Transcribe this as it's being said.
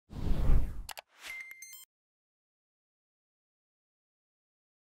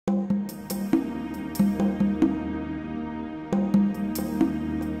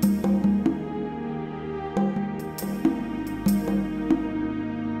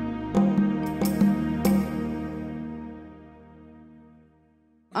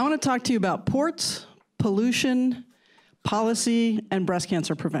want to talk to you about ports, pollution, policy, and breast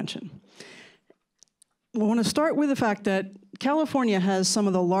cancer prevention. We want to start with the fact that California has some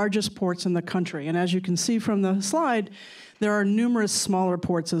of the largest ports in the country, and as you can see from the slide, there are numerous smaller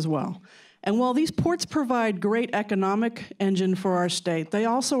ports as well. And while these ports provide great economic engine for our state, they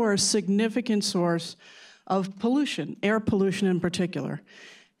also are a significant source of pollution, air pollution in particular.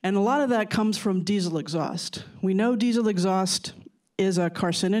 And a lot of that comes from diesel exhaust. We know diesel exhaust is a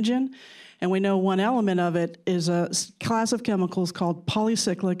carcinogen, and we know one element of it is a class of chemicals called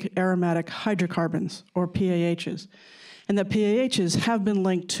polycyclic aromatic hydrocarbons, or PAHs. And that PAHs have been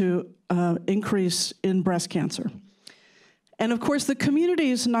linked to increase in breast cancer. And of course, the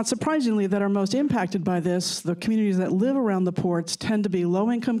communities, not surprisingly, that are most impacted by this, the communities that live around the ports, tend to be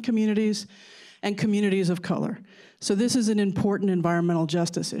low-income communities and communities of color. So this is an important environmental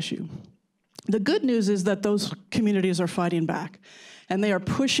justice issue. The good news is that those communities are fighting back, and they are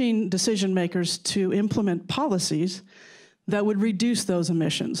pushing decision makers to implement policies that would reduce those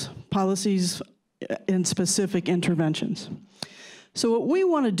emissions, policies in specific interventions. So what we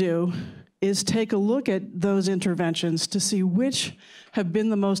want to do is take a look at those interventions to see which have been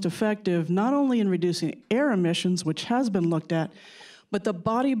the most effective, not only in reducing air emissions, which has been looked at, but the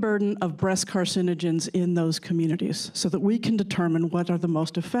body burden of breast carcinogens in those communities so that we can determine what are the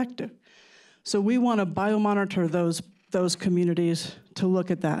most effective. So we want to biomonitor those communities to look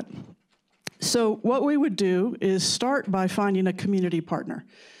at that. So what we would do is start by finding a community partner.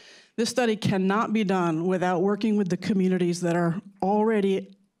 This study cannot be done without working with the communities that are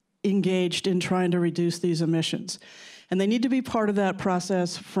already engaged in trying to reduce these emissions. And they need to be part of that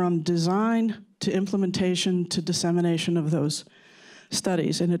process from design to implementation to dissemination of those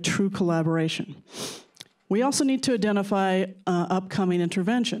studies in a true collaboration. We also need to identify upcoming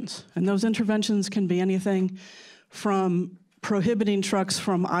interventions. And those interventions can be anything from prohibiting trucks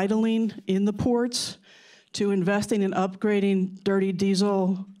from idling in the ports to investing in upgrading dirty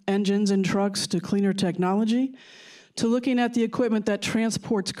diesel engines in trucks to cleaner technology, to looking at the equipment that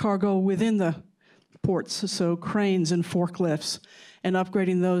transports cargo within the ports, so cranes and forklifts, and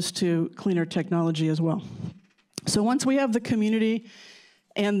upgrading those to cleaner technology as well. So once we have the community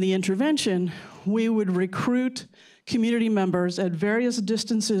and the intervention, we would recruit community members at various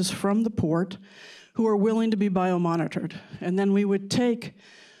distances from the port who are willing to be biomonitored. And then we would take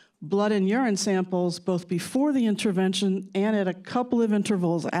blood and urine samples both before the intervention and at a couple of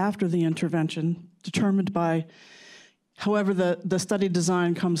intervals after the intervention, determined by however the study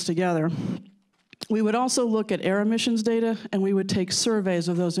design comes together. We would also look at air emissions data, and we would take surveys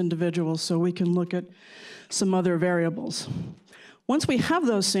of those individuals so we can look at some other variables. Once we have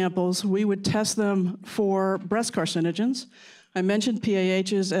those samples, we would test them for breast carcinogens. I mentioned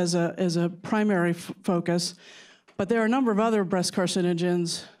PAHs as a primary focus, but there are a number of other breast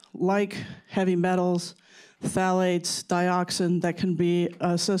carcinogens like heavy metals, phthalates, dioxin that can be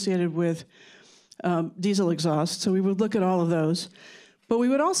associated with diesel exhaust, so we would look at all of those. But we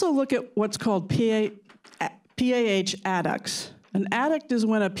would also look at what's called PAH adducts. An adduct is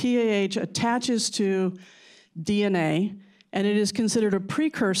when a PAH attaches to DNA, and it is considered a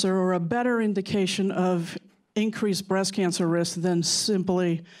precursor or a better indication of increased breast cancer risk than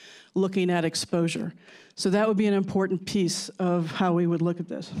simply looking at exposure. So that would be an important piece of how we would look at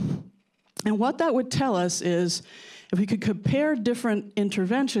this. And what that would tell us is, if we could compare different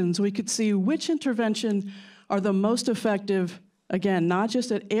interventions, we could see which intervention are the most effective, again, not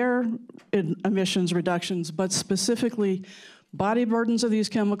just at air emissions reductions, but specifically body burdens of these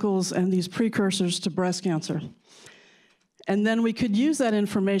chemicals and these precursors to breast cancer. And then we could use that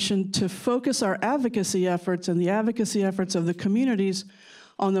information to focus our advocacy efforts and the advocacy efforts of the communities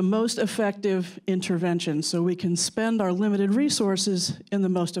on the most effective intervention so we can spend our limited resources in the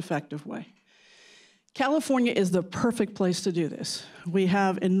most effective way. California is the perfect place to do this. We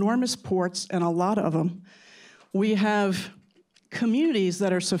have enormous ports, and a lot of them. We have communities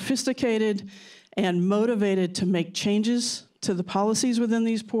that are sophisticated and motivated to make changes to the policies within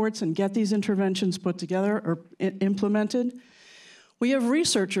these ports and get these interventions put together or implemented. We have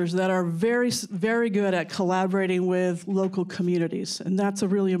researchers that are very, very good at collaborating with local communities, and that's a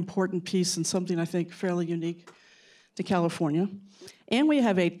really important piece and something I think fairly unique to California. And we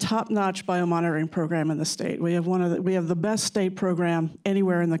have a top-notch biomonitoring program in the state. We have the best state program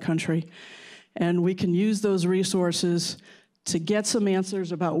anywhere in the country, and we can use those resources to get some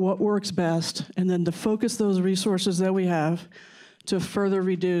answers about what works best, and then to focus those resources that we have to further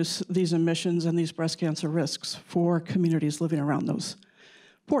reduce these emissions and these breast cancer risks for communities living around those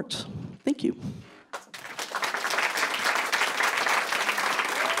ports. Thank you.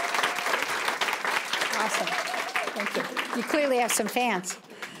 Awesome. Thank you. You clearly have some fans.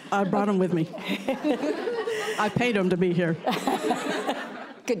 I brought them with me. I paid them to be here.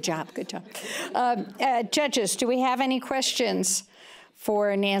 Good job, good job. Judges, do we have any questions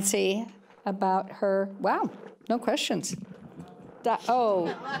for Nancy about her? Wow, no questions.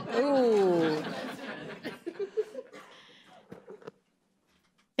 Ooh.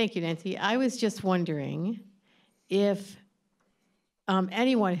 Thank you, Nancy. I was just wondering if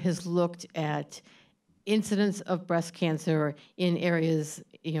anyone has looked at incidence of breast cancer in areas,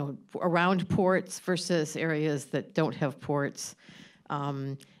 around ports versus areas that don't have ports.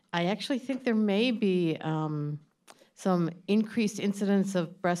 I actually think there may be some increased incidence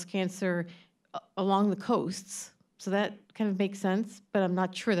of breast cancer along the coasts. So that kind of makes sense, but I'm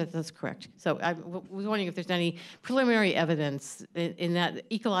not sure that that's correct. So I was wondering if there's any preliminary evidence in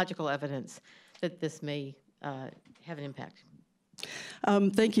that ecological evidence that this may have an impact.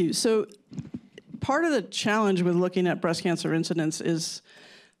 Thank you. So part of the challenge with looking at breast cancer incidence is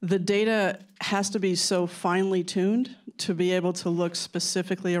the data has to be so finely tuned to be able to look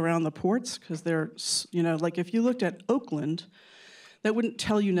specifically around the ports, because they're, like if you looked at Oakland, that wouldn't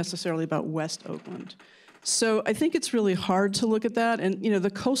tell you necessarily about West Oakland. So I think it's really hard to look at that. And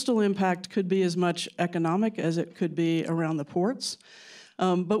the coastal impact could be as much economic as it could be around the ports.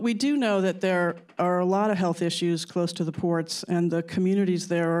 But we do know that there are a lot of health issues close to the ports, and the communities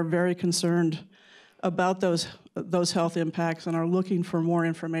there are very concerned about those health impacts and are looking for more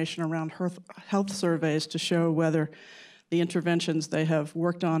information around health surveys to show whether the interventions they have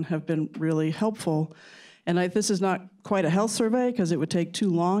worked on have been really helpful. And this is not quite a health survey because it would take too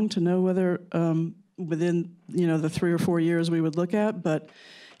long to know whether within the 3 or 4 years we would look at, but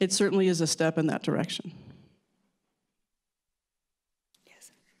it certainly is a step in that direction.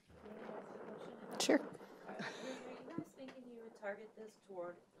 Yes. Sure. Were you guys thinking you would target this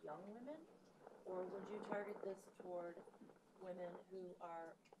toward young women, or would you target this toward women who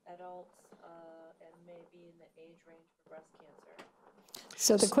are adults and may be in the age range for breast cancer?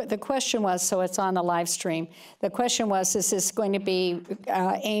 So the question was, so it's on the live stream, the question was, is this going to be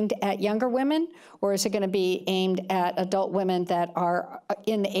aimed at younger women, or is it going to be aimed at adult women that are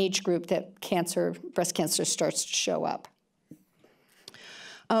in the age group that breast cancer starts to show up?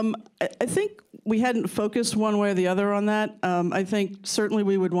 I think we hadn't focused one way or the other on that. I think certainly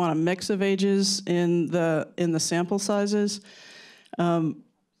we would want a mix of ages in the sample sizes. So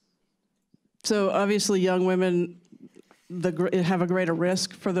obviously young women have a greater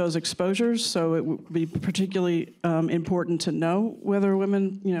risk for those exposures, so it would be particularly important to know whether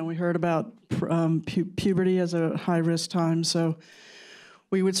women, we heard about puberty as a high-risk time, so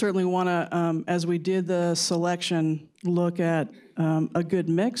we would certainly want to, as we did the selection, look at a good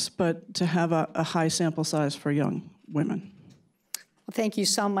mix, but to have a high sample size for young women. Well, thank you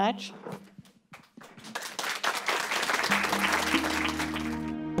so much.